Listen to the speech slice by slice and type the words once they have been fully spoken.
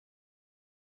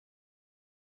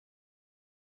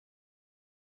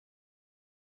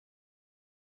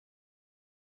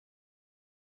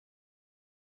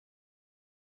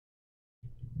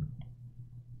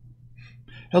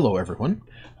Hello, everyone.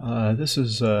 This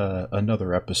is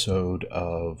another episode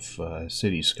of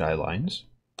City Skylines,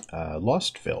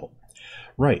 Lostville.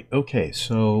 Right, okay,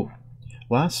 so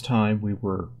last time we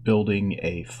were building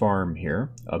a farm here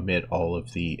amid all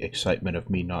of the excitement of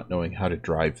me not knowing how to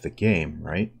drive the game,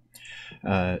 right?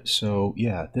 So,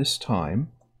 this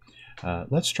time,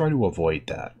 let's try to avoid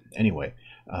that. Anyway,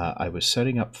 I was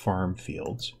setting up farm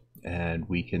fields, and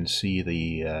we can see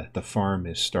the farm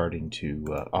is starting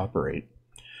to operate.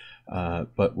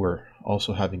 But we're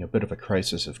also having a bit of a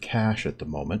crisis of cash at the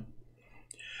moment,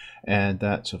 and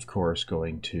that's of course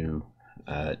going to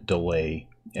delay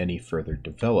any further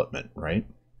development, right?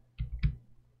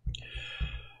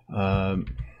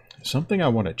 Um, Something I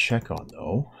want to check on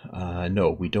though, no,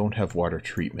 we don't have water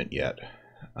treatment yet.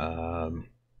 Um,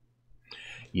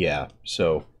 yeah,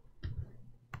 so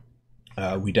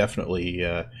we definitely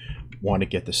want to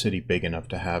get the city big enough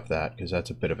to have that because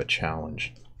that's a bit of a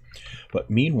challenge.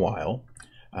 But meanwhile,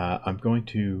 I'm going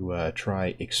to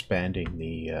try expanding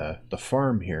the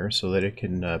farm here so that it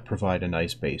can provide a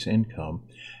nice base income,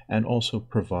 and also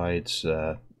provides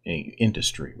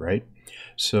industry, right?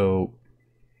 So,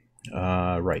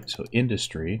 so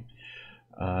industry,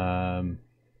 um,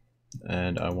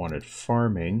 and I wanted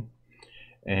farming,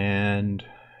 and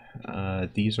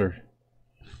these are.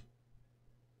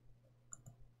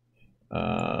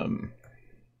 Um,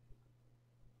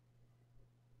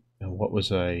 what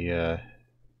was I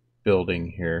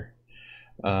building here?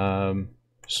 Um,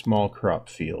 Small crop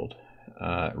field.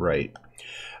 Right.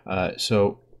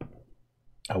 So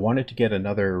I wanted to get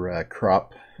another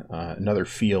another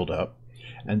field up,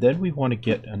 and then we want to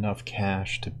get enough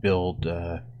cash to build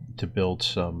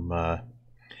some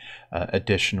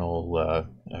additional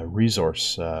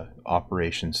resource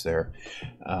operations there,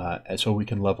 and so we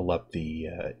can level up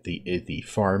the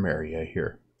farm area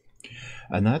here,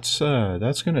 and that's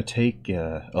going to take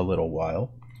a little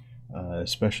while,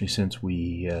 especially since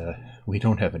we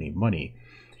don't have any money.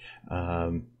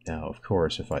 Now, of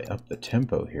course, if I up the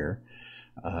tempo here,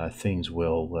 things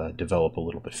will develop a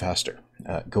little bit faster.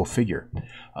 Go figure.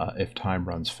 If time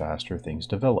runs faster, things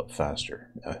develop faster.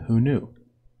 Who knew?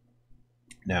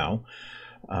 Now,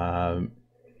 um,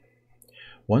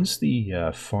 once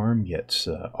the farm gets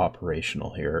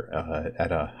operational here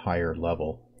at a higher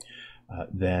level, uh,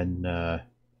 then uh,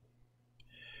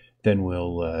 then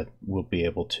we'll be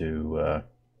able to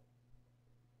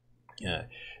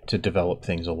develop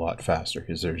things a lot faster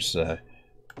because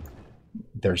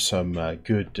there's some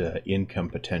good income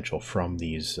potential from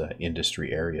these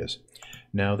industry areas.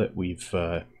 Now that we've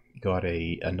got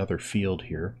another field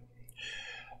here,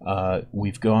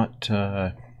 we've got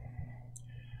uh,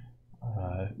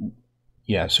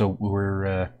 yeah. So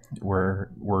we're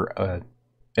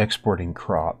exporting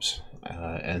crops,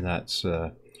 and that's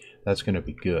going to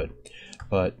be good.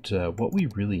 But what we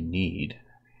really need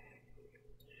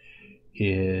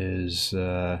is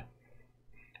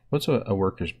what's a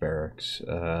workers' barracks?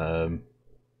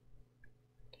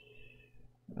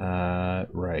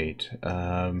 Right.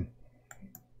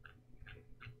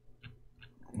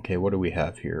 Okay, what do we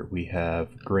have here? We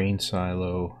have grain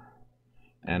silo,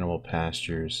 animal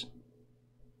pastures.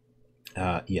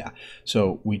 Yeah,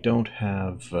 so we don't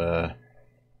have.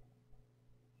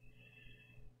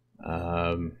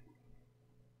 Um,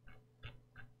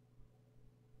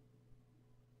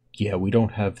 yeah, we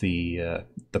don't have the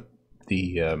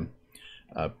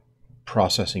uh,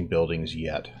 processing buildings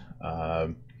yet.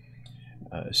 Um,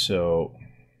 so,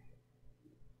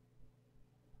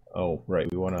 oh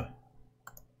right, we want to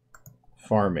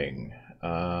farming,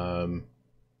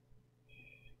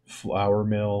 flour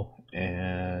mill,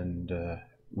 and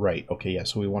right. Okay, yeah.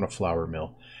 So we want a flour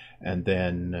mill, and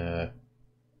then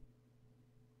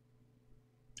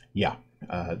yeah,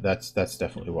 that's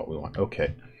definitely what we want.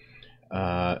 Okay.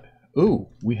 Uh, Ooh,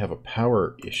 we have a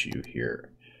power issue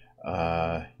here.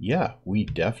 Yeah, we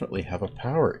definitely have a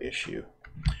power issue.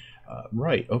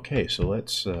 Right. Okay. So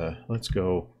let's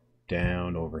go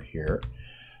down over here.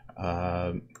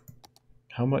 Um,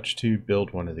 how much to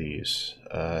build one of these?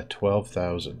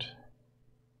 12,000.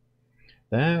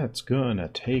 That's gonna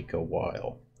take a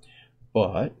while,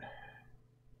 but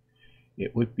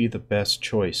it would be the best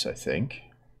choice, I think,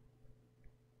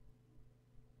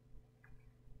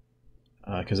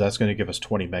 because that's going to give us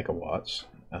 20 megawatts.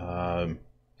 Um,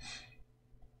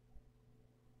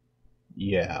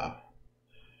 yeah.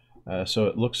 So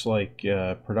it looks like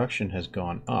production has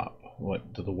gone up.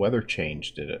 What did the weather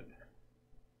change? Did it?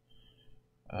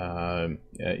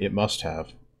 It must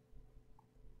have.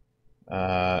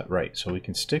 Right. So we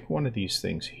can stick one of these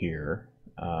things here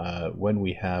when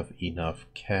we have enough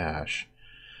cash.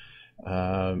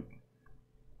 Um,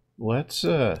 let's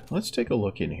take a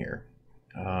look in here.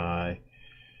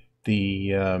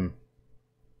 The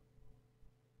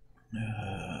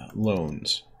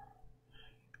loans.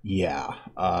 Yeah,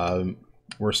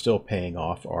 we're still paying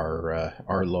off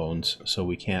our loans, so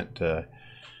we can't jumpstart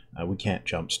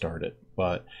it.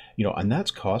 But and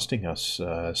that's costing us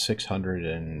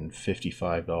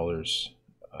 $655,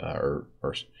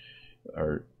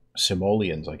 or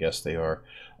simoleons, I guess they are,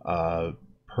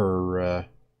 per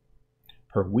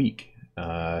week.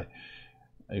 We've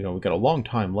got a long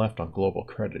time left on Global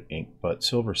Credit Inc., but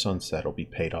Silver Sunset will be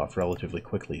paid off relatively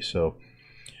quickly. So,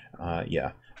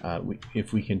 yeah,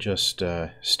 if we can just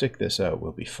stick this out,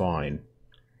 we'll be fine.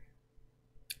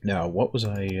 Now, what was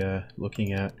I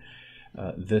looking at?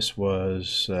 This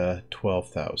was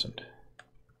 12,000.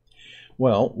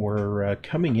 Well, we're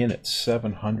coming in at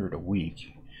 700 a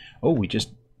week. Oh, we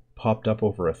just popped up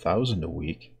over 1,000 a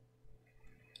week.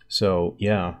 So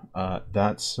yeah,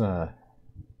 that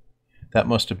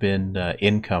must have been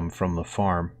income from the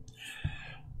farm,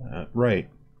 right?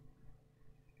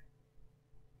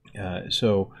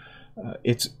 So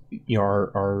it's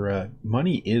our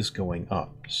money is going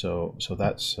up, so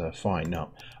that's fine.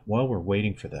 Now, while we're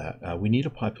waiting for that, we need a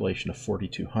population of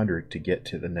 4,200 to get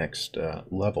to the next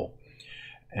level,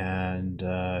 and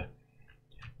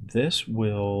this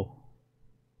will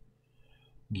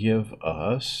give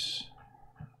us.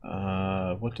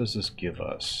 What does this give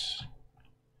us?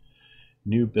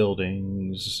 New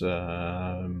buildings,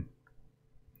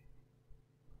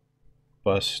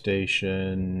 bus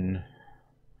station,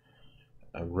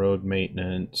 road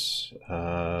maintenance,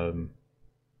 right,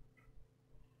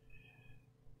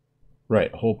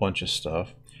 a whole bunch of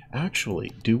stuff.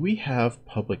 Actually, do we have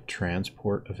public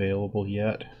transport available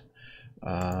yet?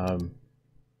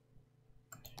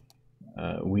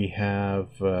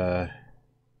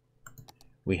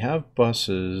 We have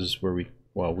buses where we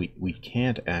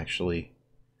can't actually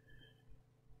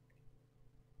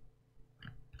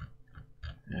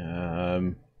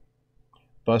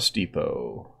bus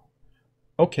depot.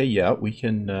 Okay, yeah, we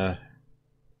can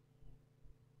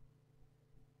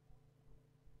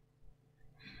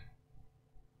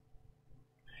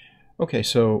okay,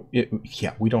 so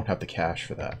yeah, we don't have the cash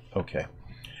for that. Okay.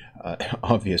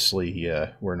 Obviously,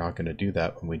 we're not going to do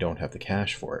that when we don't have the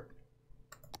cash for it.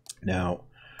 Now,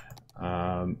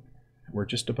 we're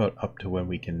just about up to when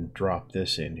we can drop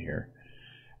this in here.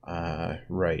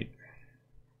 Right.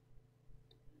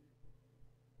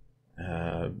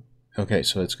 Okay,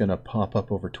 so it's going to pop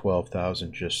up over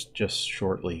 12,000 just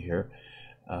shortly here.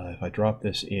 If I drop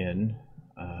this in,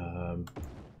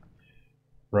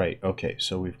 right. Okay,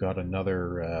 so we've got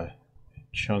another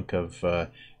chunk of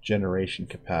generation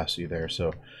capacity there,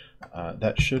 so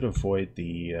that should avoid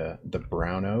the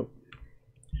brownout.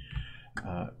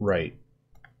 Right.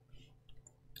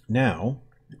 Now,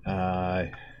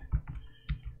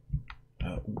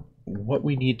 what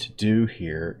we need to do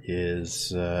here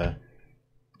is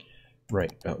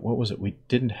right. What was it? We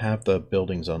didn't have the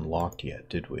buildings unlocked yet,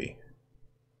 did we?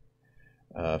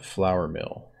 Flour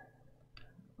mill.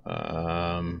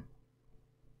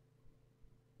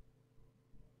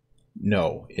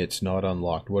 No, it's not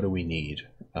unlocked. What do we need?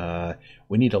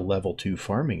 We need a level 2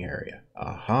 farming area.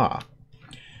 Aha.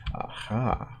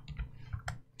 Aha.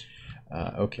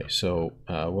 Okay, so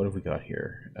what have we got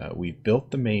here? We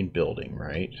built the main building,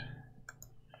 right?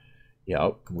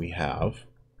 Yep, we have.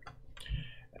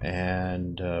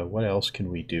 And what else can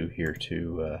we do here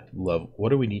to level? What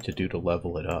do we need to do to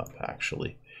level it up,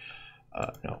 actually?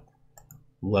 No.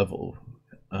 Level.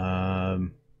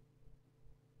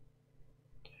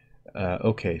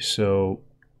 Okay, so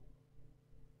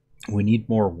we need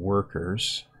more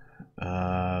workers.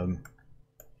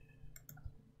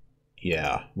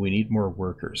 Yeah, we need more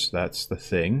workers. That's the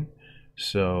thing.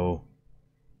 So,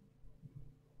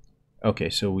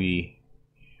 okay, so we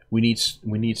need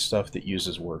stuff that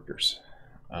uses workers.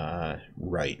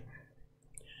 Right.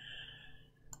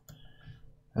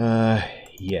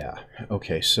 Yeah.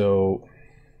 Okay, so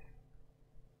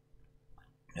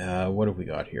what have we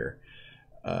got here?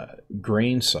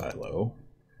 Grain silo.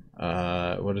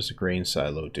 What does a grain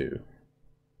silo do?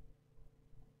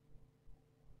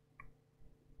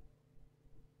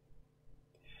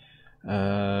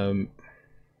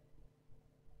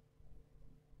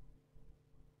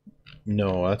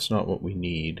 No, that's not what we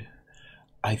need.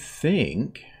 I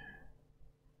think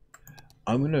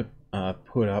I'm going to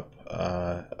put up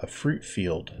a fruit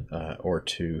field or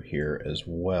two here as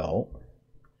well.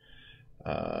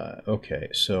 Okay,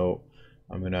 so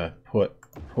I'm going to put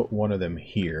one of them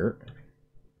here.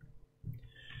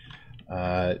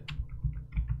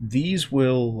 These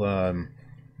will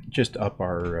just up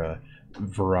our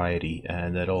variety,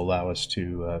 and that'll allow us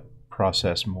to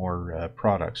process more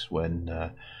products when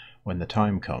the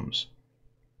time comes.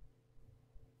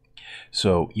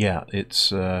 So yeah,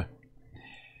 it's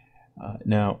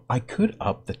now I could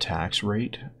up the tax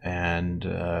rate and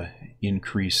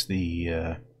increase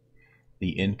the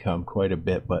income quite a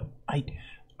bit, but I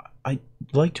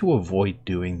like to avoid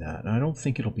doing that, and I don't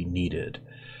think it'll be needed.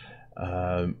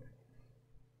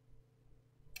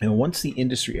 And once the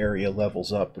industry area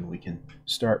levels up and we can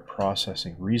start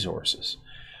processing resources,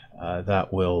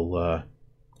 that will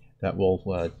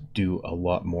do a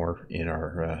lot more in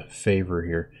our favor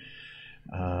here.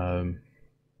 Now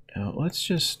let's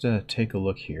just take a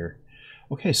look here.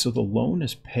 Okay, so the loan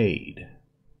is paid.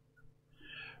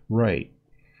 Right.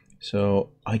 So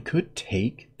I could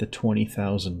take the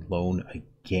 20,000 loan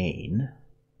again,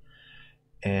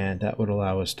 and that would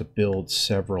allow us to build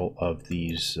several of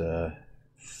these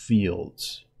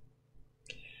fields.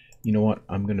 You know what?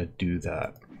 I'm going to do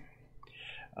that.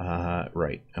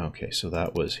 Right. Okay, so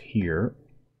that was here.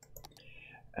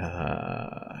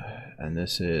 And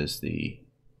this is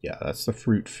that's the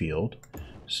fruit field.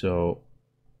 So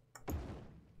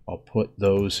I'll put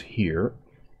those here.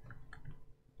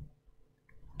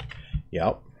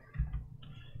 Yep.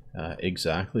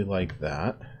 Exactly like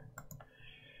that.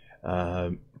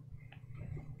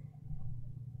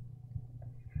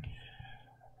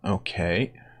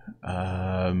 Okay.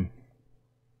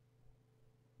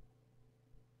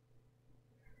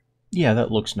 Yeah,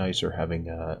 that looks nicer, having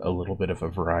a little bit of a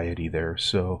variety there.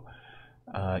 So,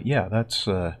 yeah, that's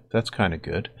kind of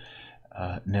good.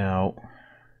 Now,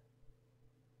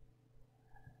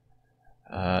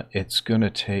 it's going to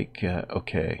take.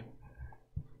 Okay.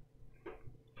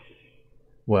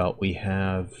 Well, we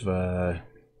have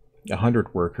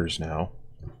 100 workers now.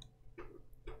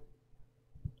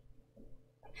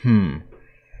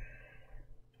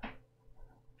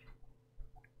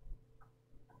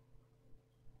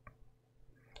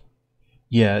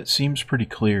 Yeah, it seems pretty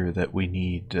clear that we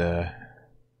need to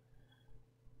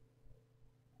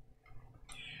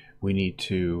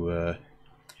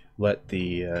let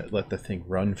the thing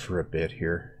run for a bit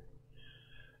here.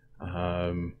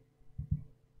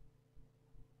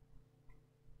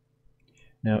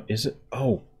 Now, is it?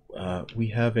 Oh, we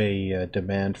have a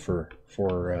demand for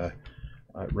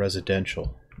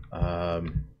residential.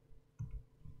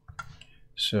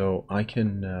 So I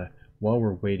can, while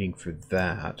we're waiting for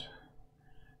that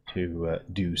to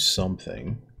do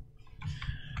something,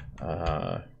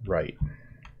 right.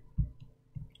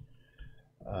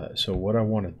 So what I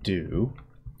want to do,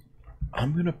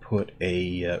 I'm going to put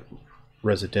a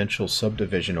residential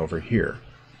subdivision over here.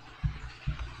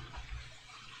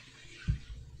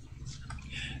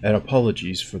 And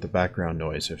apologies for the background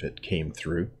noise if it came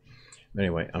through.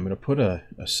 Anyway, I'm going to put a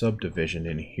subdivision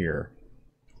in here.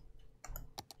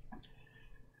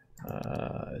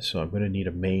 So I'm going to need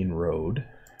a main road.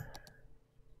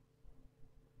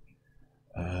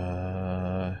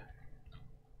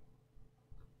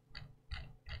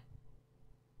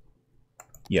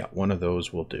 Yeah, one of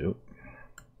those will do.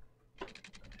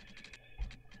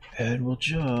 And we'll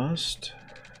just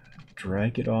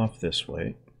drag it off this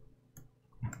way.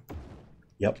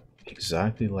 Yep,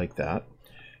 exactly like that.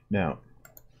 Now,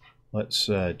 let's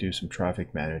do some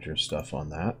traffic manager stuff on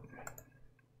that.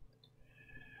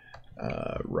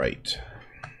 Right.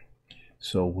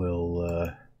 So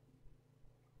we'll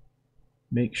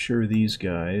make sure these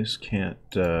guys can't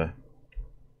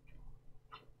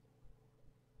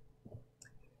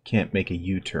make a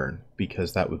U-turn,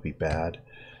 because that would be bad.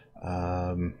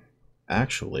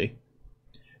 Actually,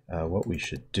 what we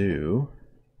should do,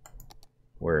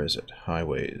 where is it?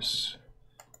 Highways,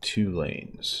 2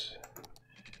 lanes.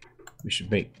 We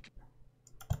should make,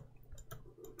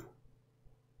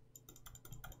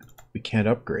 we can't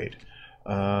upgrade.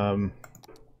 Nope.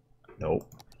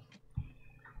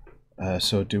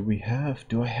 So do I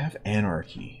have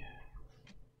anarchy?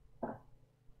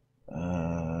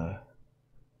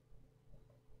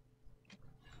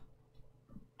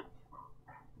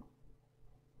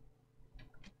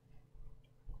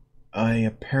 I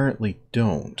apparently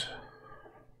don't.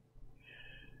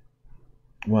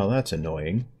 Well, that's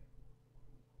annoying.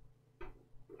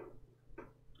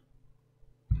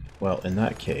 Well, in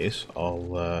that case,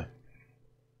 I'll,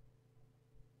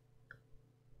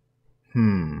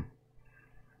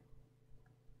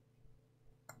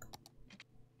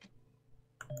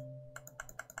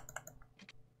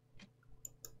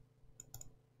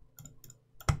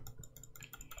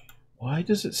 Why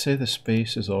does it say the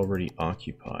space is already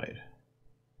occupied?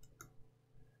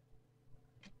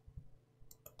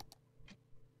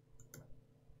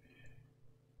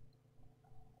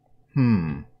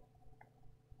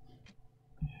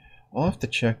 I'll have to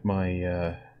check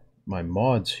my my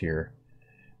mods here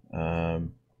to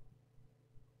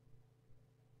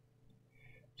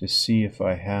see if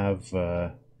I have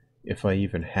if I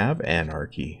even have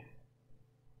anarchy.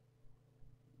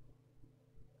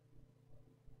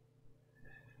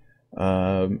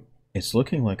 It's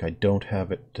looking like I don't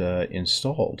have it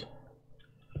installed.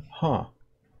 Huh.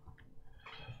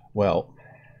 Well,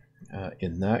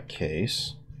 in that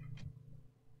case,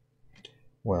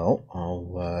 well,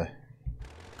 I'll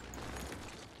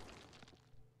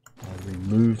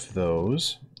remove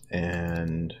those,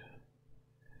 and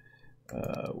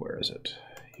where is it?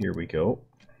 Here we go.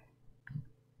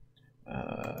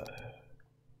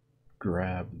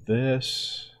 Grab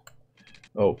this.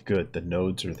 Oh, good, the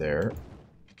nodes are there.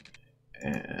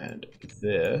 And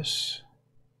this.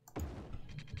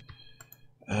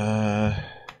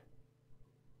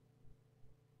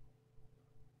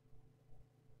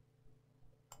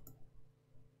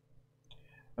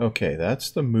 Okay,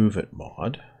 that's the Move It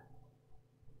mod.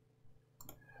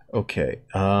 Okay,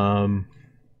 now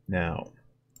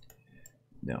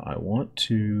I want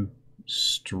to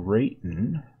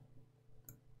straighten.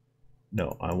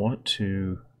 No, I want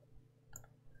to.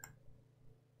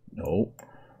 No.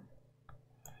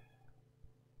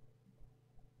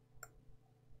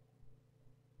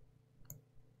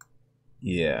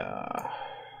 Yeah.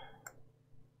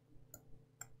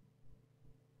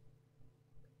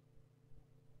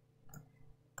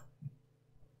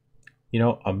 You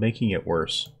know, I'm making it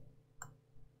worse.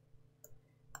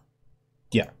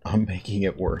 Yeah, I'm making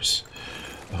it worse.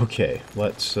 Okay,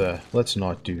 let's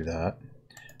not do that.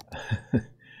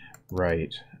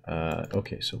 Right.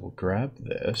 Okay, so we'll grab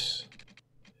this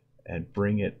and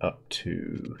bring it up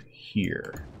to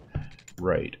here.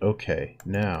 Right. Okay.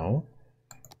 Now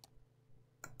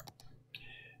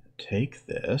take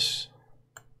this,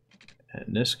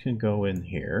 and this can go in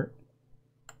here,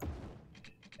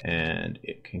 and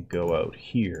it can go out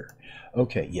here.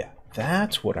 Okay. Yeah,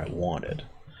 that's what I wanted.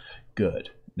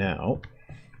 Good. Now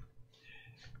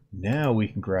we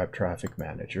can grab Traffic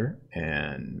Manager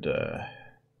and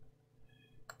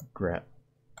grab.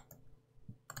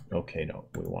 Okay, no,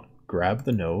 we want grab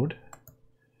the node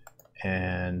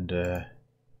and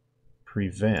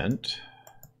prevent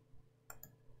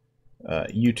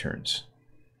U-turns.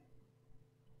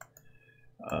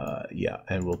 Yeah,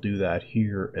 and we'll do that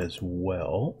here as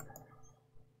well.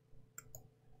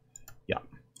 Yeah,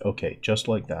 okay, just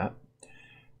like that.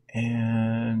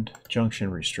 And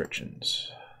junction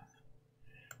restrictions.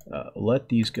 Let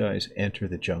these guys enter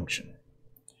the junction.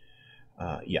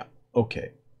 Yeah,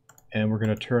 okay. And we're going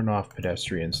to turn off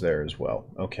pedestrians there as well.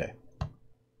 Okay.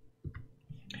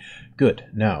 Good.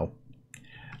 Now,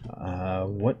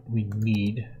 what we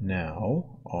need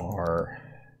now are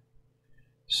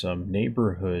some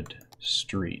neighborhood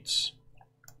streets.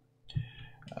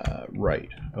 Right.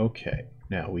 Okay.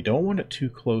 Now, we don't want it too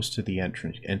close to the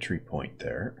entry point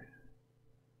there.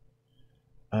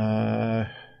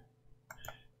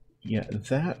 Yeah,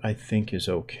 that I think is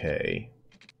okay.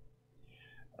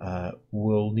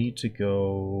 We'll need to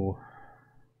go...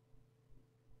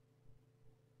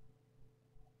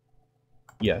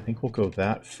 Yeah, I think we'll go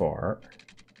that far.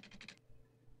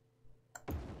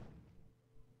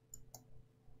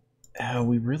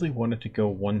 We really wanted to go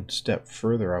one step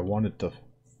further. I wanted to...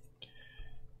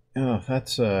 Oh,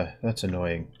 that's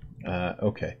annoying.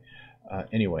 Okay.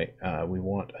 Anyway, I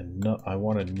want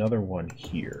another one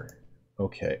here.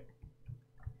 Okay.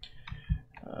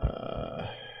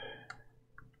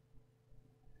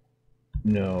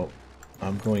 No,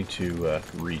 I'm going to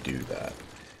redo that.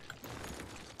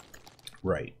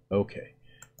 Right, okay.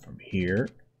 From here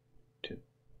to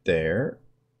there.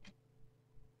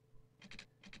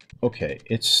 Okay,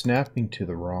 it's snapping to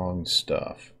the wrong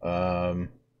stuff. Okay,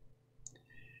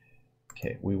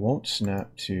 we won't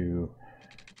snap to...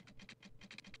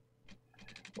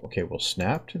 Okay, we'll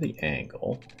snap to the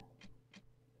angle.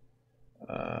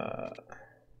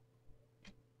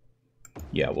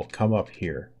 Yeah, we'll come up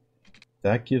here.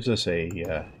 That gives us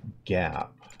a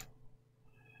gap.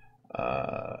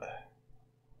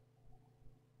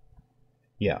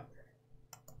 Yeah.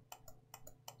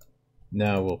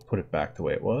 Now we'll put it back the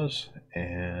way it was,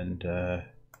 and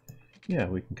yeah,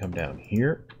 we can come down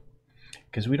here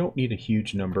because we don't need a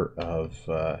huge number of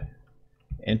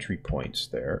entry points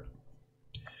there.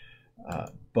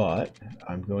 But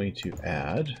I'm going to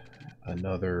add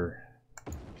another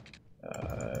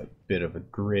bit of a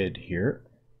grid here,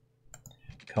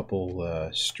 a couple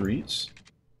streets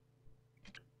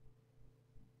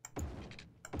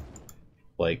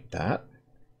like that.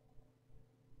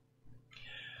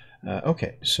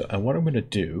 Okay, so what I'm going to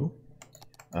do,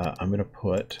 I'm going to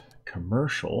put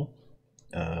commercial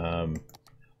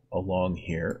along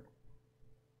here.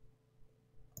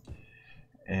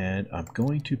 And I'm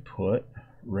going to put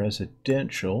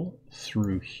residential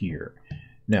through here.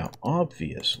 Now,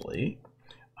 obviously,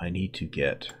 I need to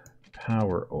get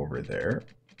power over there.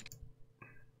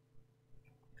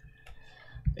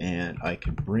 And I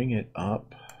can bring it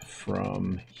up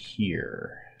from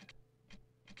here.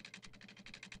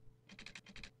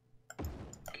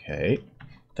 Okay,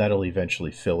 that'll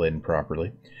eventually fill in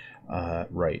properly.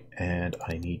 Right, and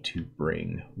I need to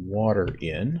bring water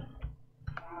in,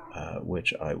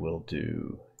 which I will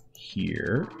do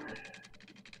here.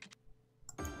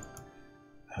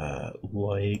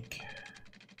 Like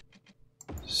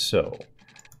so.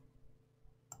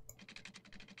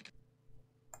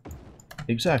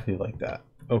 Exactly like that.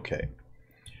 Okay.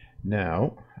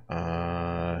 Now,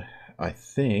 I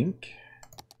think...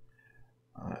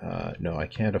 no, I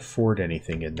can't afford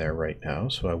anything in there right now,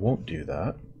 so I won't do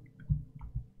that.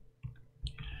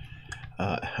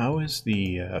 How is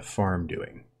the farm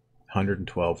doing?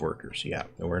 112 workers. Yeah,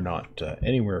 we're not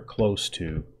anywhere close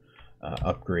to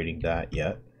upgrading that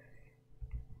yet.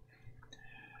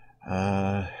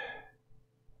 I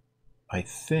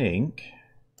think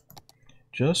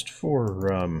just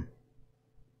for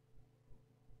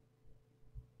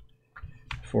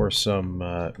some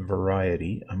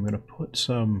variety, I'm going to put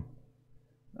some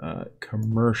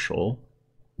commercial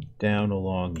down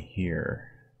along here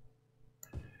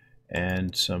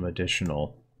and some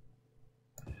additional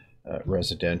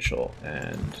residential,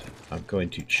 and I'm going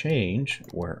to change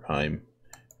where I'm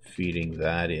feeding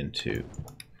that into.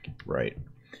 Right.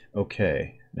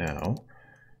 Okay, now,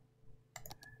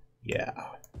 yeah.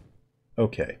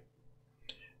 Okay.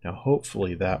 Now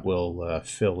hopefully that will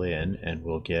fill in and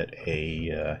we'll get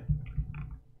a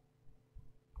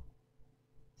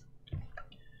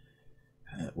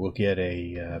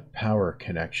power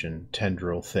connection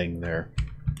tendril thing there.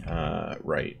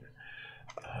 Right.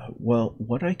 Well,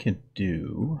 what I can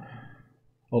do...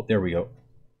 Oh, there we go.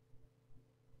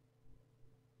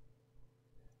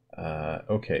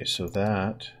 Okay, so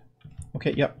that...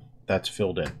 Okay, yep, that's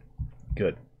filled in.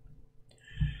 Good.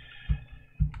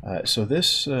 So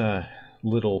this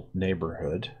little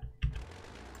neighborhood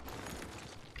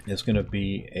is going to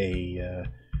be a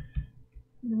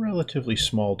relatively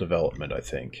small development, I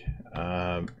think.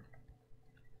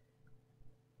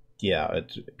 Yeah,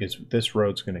 this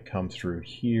road's going to come through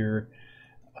here.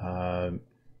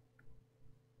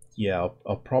 Yeah,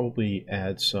 I'll probably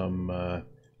add some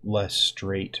less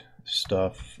straight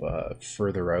stuff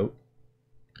further out.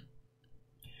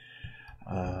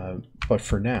 But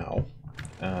for now,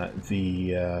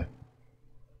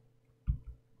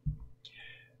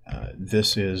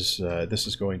 this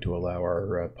is going to allow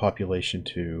our population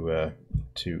to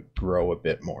grow a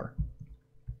bit more.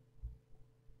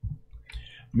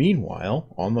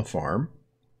 Meanwhile, on the farm,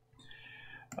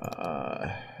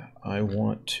 I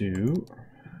want to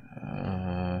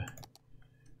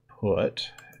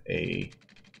put a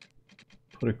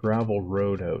gravel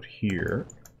road out here,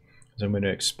 because I'm going to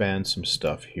expand some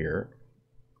stuff here.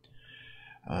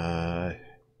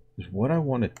 What I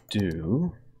want to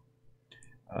do,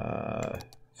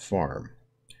 farm,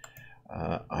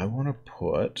 I want to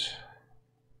put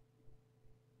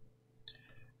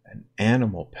an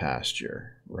animal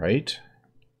pasture, right?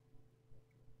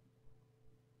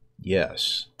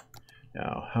 Yes.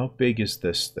 Now, how big is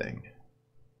this thing?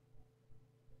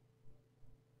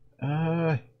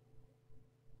 Yeah.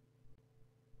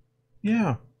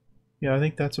 Yeah, I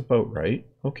think that's about right.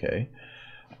 Okay.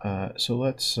 So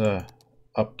let's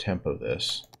up-tempo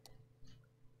this.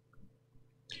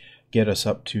 Get us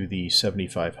up to the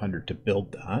 7,500 to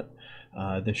build that.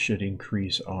 This should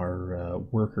increase our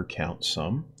worker count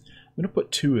some. I'm going to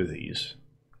put 2 of these.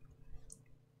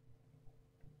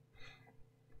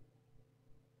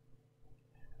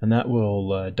 And that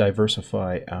will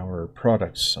diversify our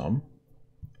products some.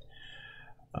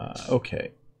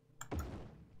 Okay.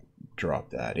 Drop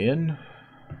that in.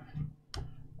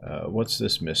 What's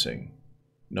this missing?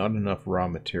 Not enough raw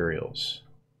materials.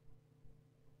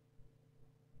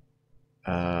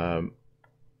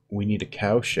 We need a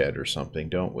cow shed or something,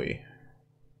 don't we?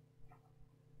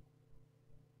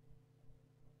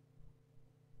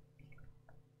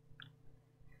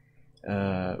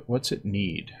 What's it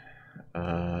need?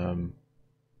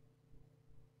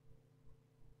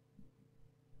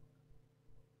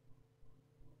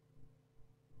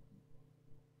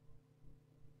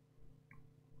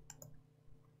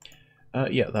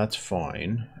 Yeah, that's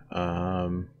fine.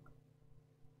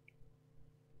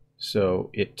 So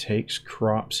it takes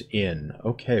crops in.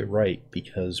 Okay, right,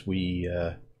 because we...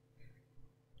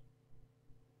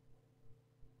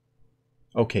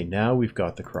 Okay, now we've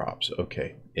got the crops.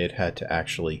 Okay, it had to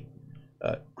actually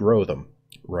grow them.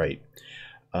 Right.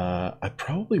 I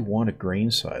probably want a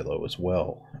grain silo as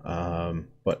well.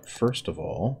 But first of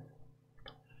all,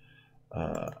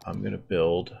 I'm going to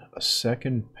build a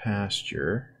second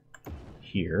pasture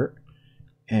here.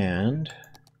 And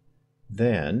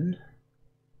then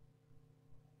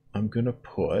I'm going to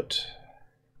put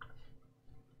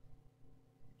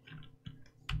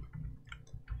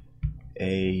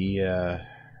a...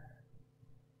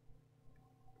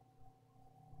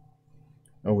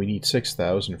 oh, we need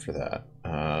 6,000 for that.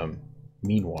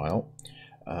 Meanwhile,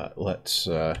 let's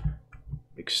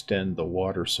extend the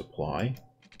water supply.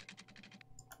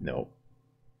 No.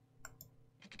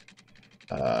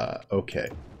 Okay.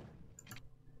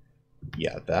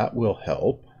 Yeah, that will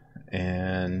help.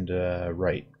 And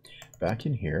right, back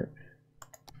in here,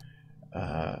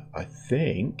 I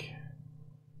think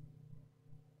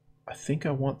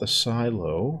I want the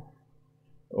silo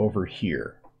over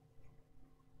here.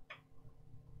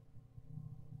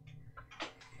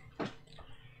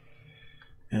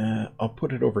 I'll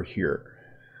put it over here.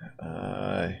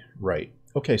 Right.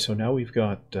 Okay, so now we've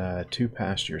got 2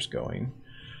 pastures going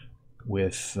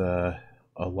with a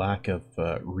lack of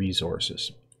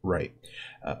resources. Right.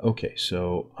 Okay,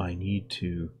 so I need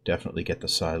to definitely get the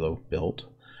silo built.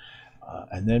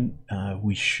 And then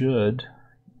we should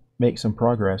make some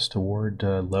progress toward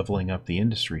leveling up the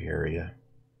industry area.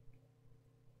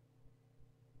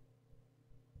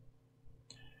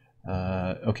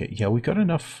 Okay, yeah, we've got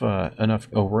enough.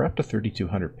 Oh, we're up to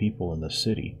 3,200 people in the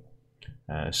city,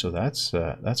 so that's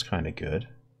kind of good.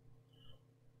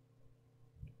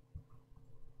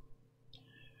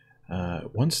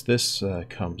 Once this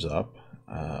comes up,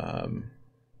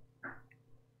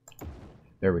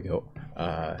 there we go.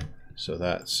 So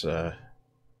that's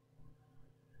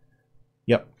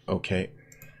yep. Okay.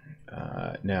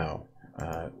 Now,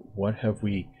 what have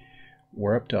we?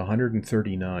 We're up to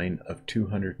 139 of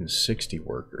 260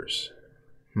 workers.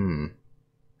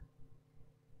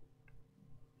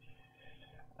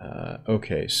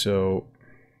 Okay, so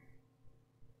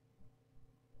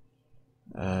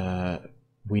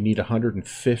we need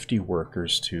 150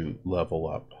 workers to level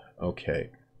up.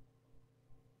 Okay.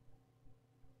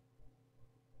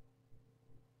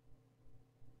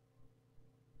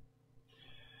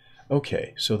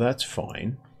 Okay, so that's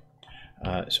fine.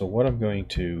 So what I'm going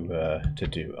to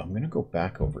do, I'm going to go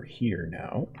back over here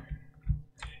now.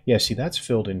 Yeah, see, that's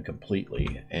filled in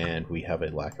completely, and we have a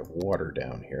lack of water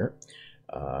down here.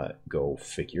 Go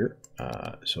figure.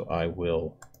 So I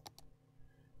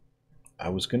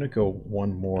was going to go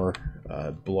one more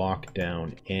block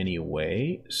down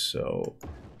anyway, so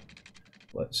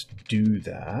let's do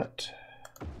that.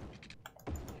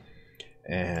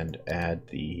 And add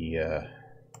the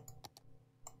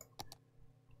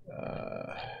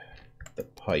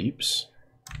pipes.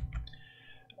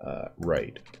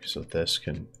 Right, so this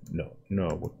can, no,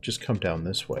 we'll just come down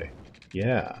this way.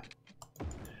 Yeah.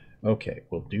 Okay,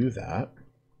 we'll do that.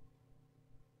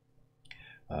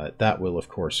 That will, of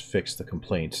course, fix the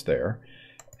complaints there.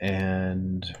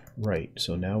 And, right,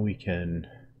 so now we can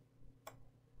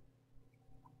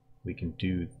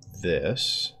do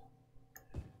this.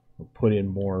 We'll put in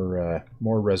more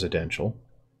residential.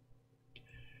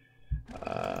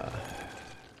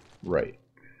 Right.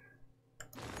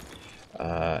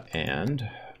 And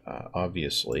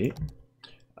obviously,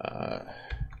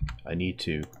 I need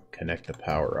to connect the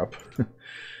power up.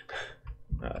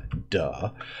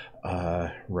 Duh.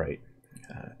 Right.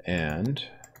 And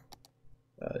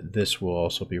this will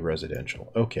also be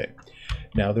residential. Okay.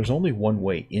 Now, there's only one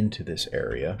way into this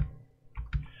area.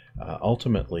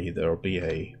 Ultimately, there'll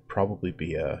be probably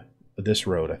be this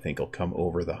road, I think, will come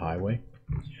over the highway.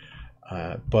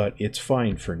 But it's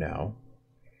fine for now.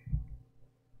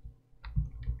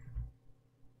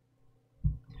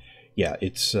 Yeah,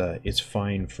 it's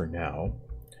fine for now.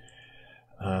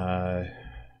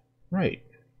 Right.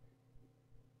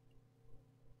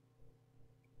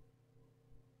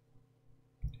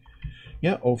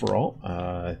 Yeah, overall,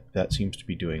 that seems to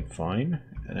be doing fine.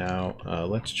 Now,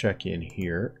 let's check in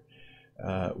here.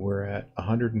 We're at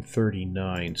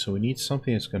 139, so we need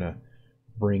something that's going to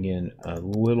bring in a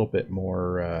little bit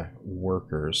more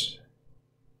workers.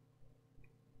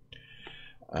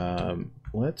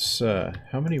 Let's,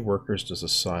 how many workers does a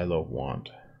silo want?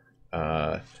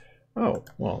 Oh,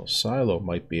 well, silo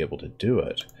might be able to do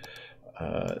it.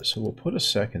 So we'll put a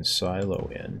second silo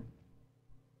in.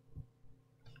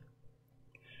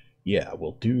 Yeah,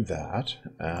 we'll do that.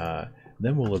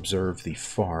 Then we'll observe the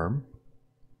farm.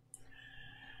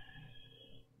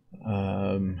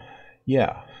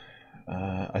 Yeah.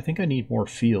 I think I need more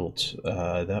fields.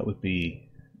 That'd be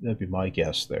my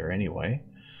guess there anyway.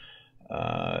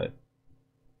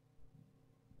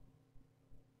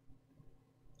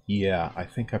 Yeah, I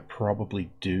think I probably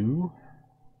do.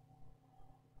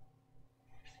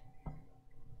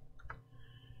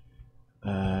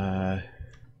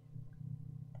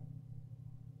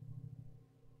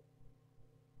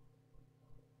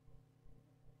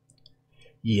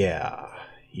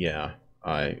 Yeah,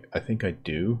 I think I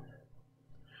do.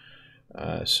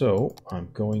 So I'm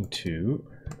going to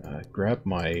grab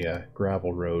my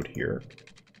gravel road here.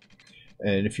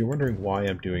 And if you're wondering why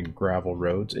I'm doing gravel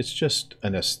roads, it's just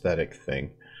an aesthetic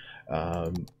thing.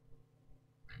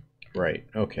 Right,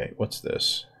 okay, what's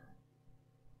this?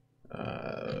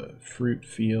 Fruit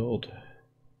field,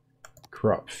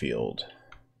 crop field.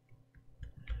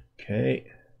 Okay,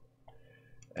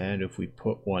 and if we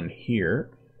put one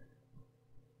here,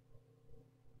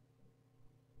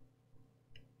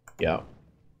 yeah.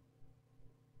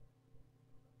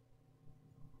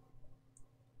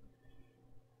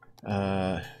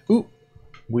 Ooh,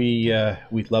 we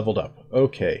leveled up.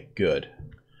 Okay, good.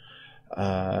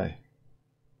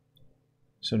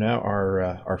 So now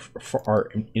our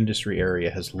industry area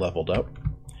has leveled up.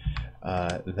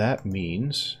 That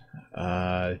means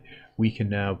we can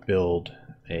now build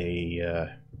a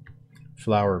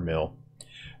flour mill,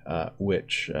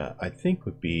 which I think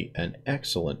would be an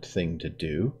excellent thing to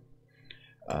do.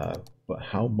 But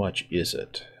how much is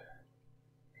it?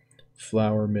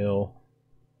 Flour mill,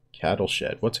 cattle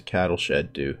shed. What's a cattle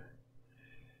shed do?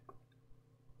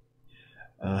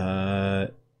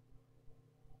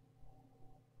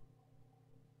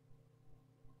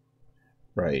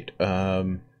 Right.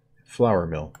 Flour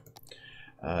mill.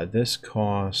 This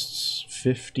costs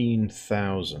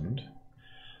 15,000.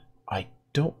 I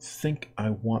don't think I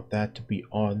want that to be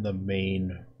on the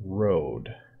main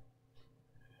road.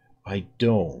 I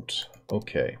don't.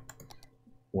 Okay.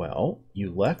 Well,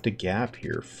 you left a gap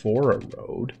here for a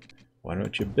road. Why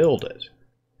don't you build it?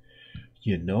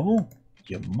 You know,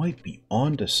 you might be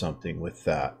onto something with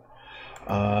that.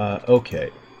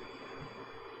 Okay.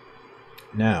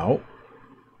 Now,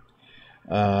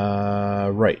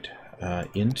 right.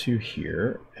 Into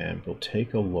here, and we'll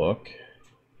take a look.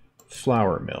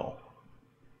 Flour mill.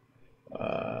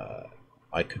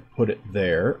 I could put it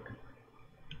there.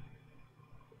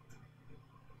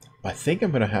 I think I'm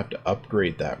going to have to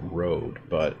upgrade that road,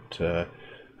 but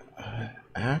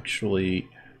actually,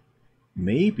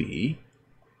 maybe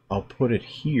I'll put it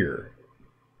here.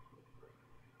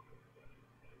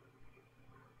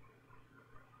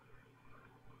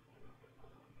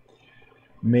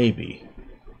 Maybe.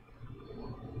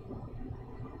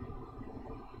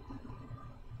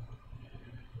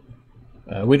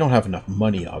 We don't have enough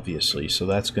money, obviously, so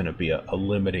that's going to be a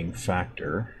limiting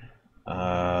factor.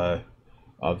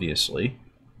 Obviously.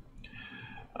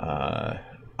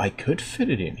 I could fit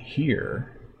it in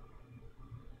here.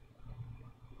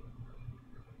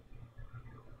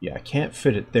 Yeah, I can't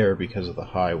fit it there because of the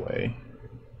highway.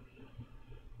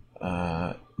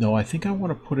 No, I think I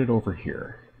want to put it over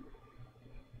here.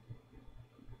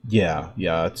 Yeah,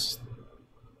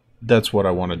 that's what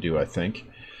I want to do, I think.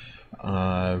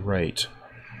 Right.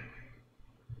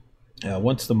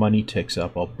 Once the money ticks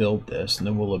up, I'll build this, and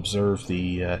then we'll observe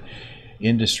the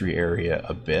industry area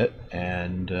a bit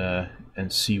and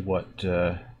see what.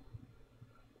 Yeah,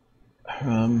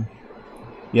 and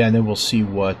then we'll see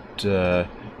what the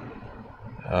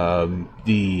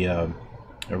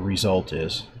result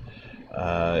is.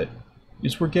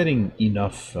 Is we're getting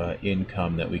enough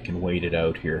income that we can wait it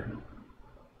out here.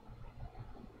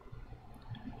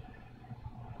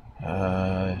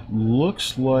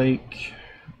 Looks like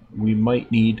we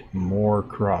might need more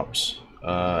crops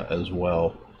as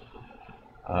well.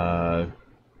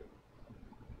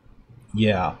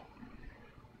 Yeah.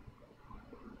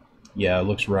 Yeah, it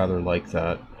looks rather like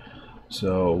that.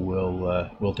 So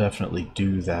we'll definitely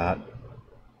do that.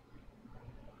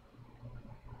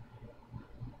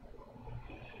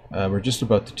 We're just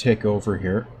about to tick over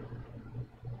here.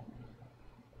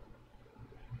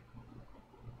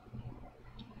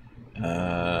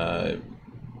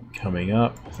 Coming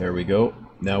up. There we go.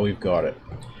 Now we've got it.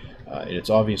 It's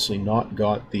obviously not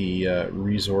got the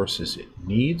resources it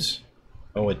needs.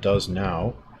 Oh, it does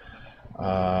now.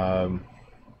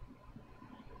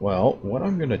 Well, what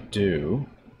I'm going to do,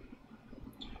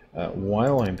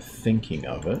 while I'm thinking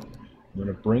of it, I'm going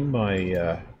to bring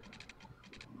my...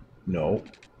 no.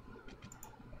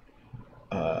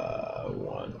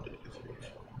 1, 2, 3,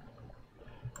 4.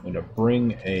 I'm going to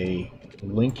bring a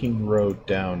linking road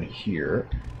down here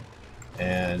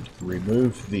and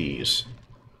remove these.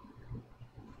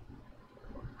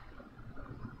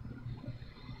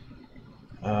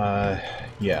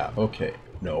 Yeah, okay.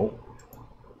 No.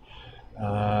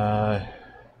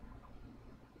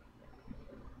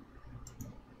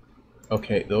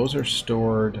 Okay, those are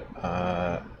stored.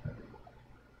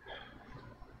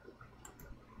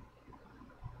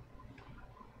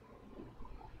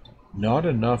 Not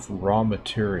enough raw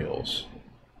materials.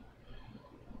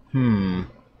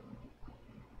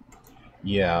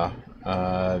 Yeah,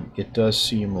 it does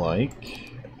seem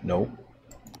like... Nope.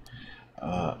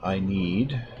 I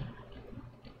need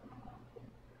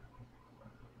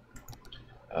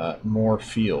more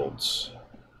fields.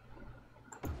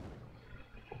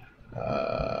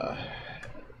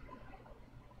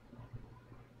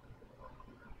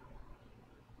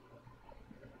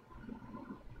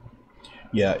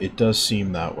 Yeah, it does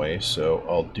seem that way, so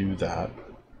I'll do that.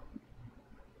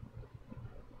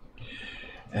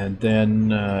 And then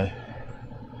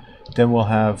we'll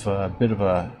have a bit of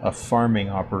a farming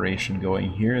operation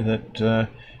going here that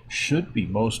should be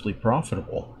mostly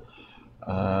profitable.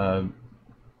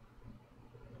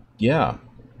 Yeah.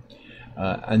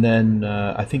 And then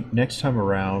I think next time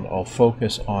around I'll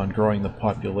focus on growing the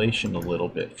population a little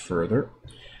bit further,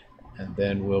 and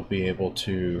then we'll be able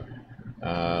to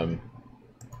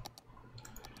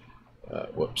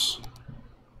whoops.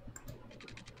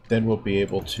 Then we'll be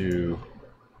able to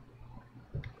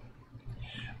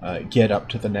get up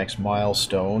to the next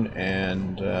milestone,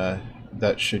 and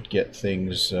that should get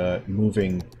things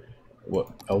moving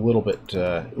a little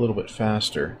bit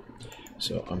faster.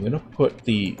 So I'm going to put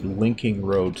the linking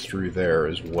road through there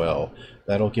as well.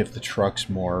 That'll give the trucks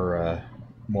more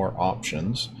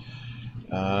options.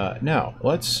 Now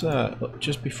let's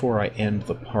just before I end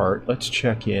the part, let's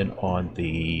check in on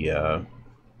the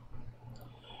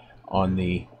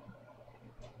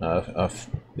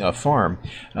farm.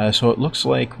 So it looks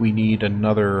like we need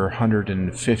another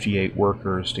 158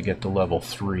 workers to get to level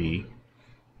 3.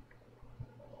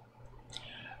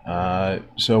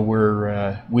 So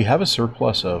we have a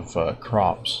surplus of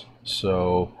crops.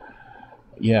 So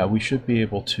yeah, we should be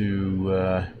able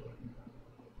to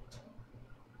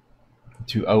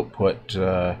output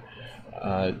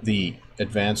the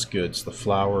advanced goods, the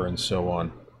flour and so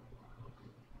on.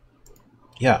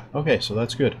 Yeah, okay, so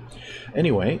that's good.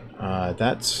 Anyway,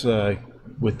 that's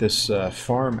with this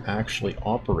farm actually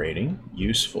operating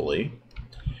usefully,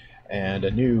 and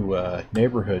a new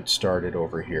neighborhood started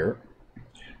over here.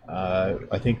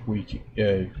 I think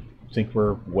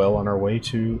we're well on our way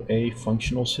to a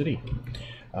functional city.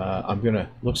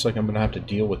 Looks like I'm gonna have to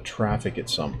deal with traffic at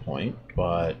some point,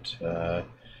 but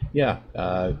yeah,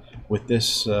 with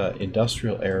this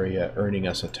industrial area earning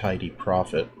us a tidy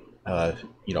profit,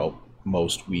 you know,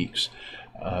 most weeks,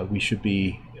 we should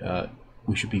be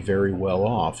very well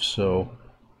off. So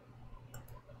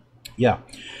yeah,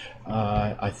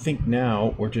 I think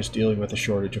now we're just dealing with a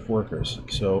shortage of workers.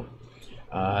 So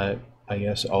I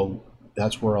guess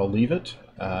that's where I'll leave it.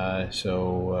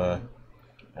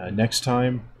 Next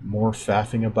time, more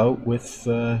faffing about with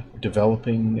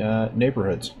developing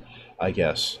neighborhoods, I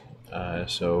guess.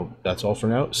 So that's all for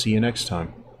now. See you next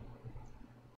time.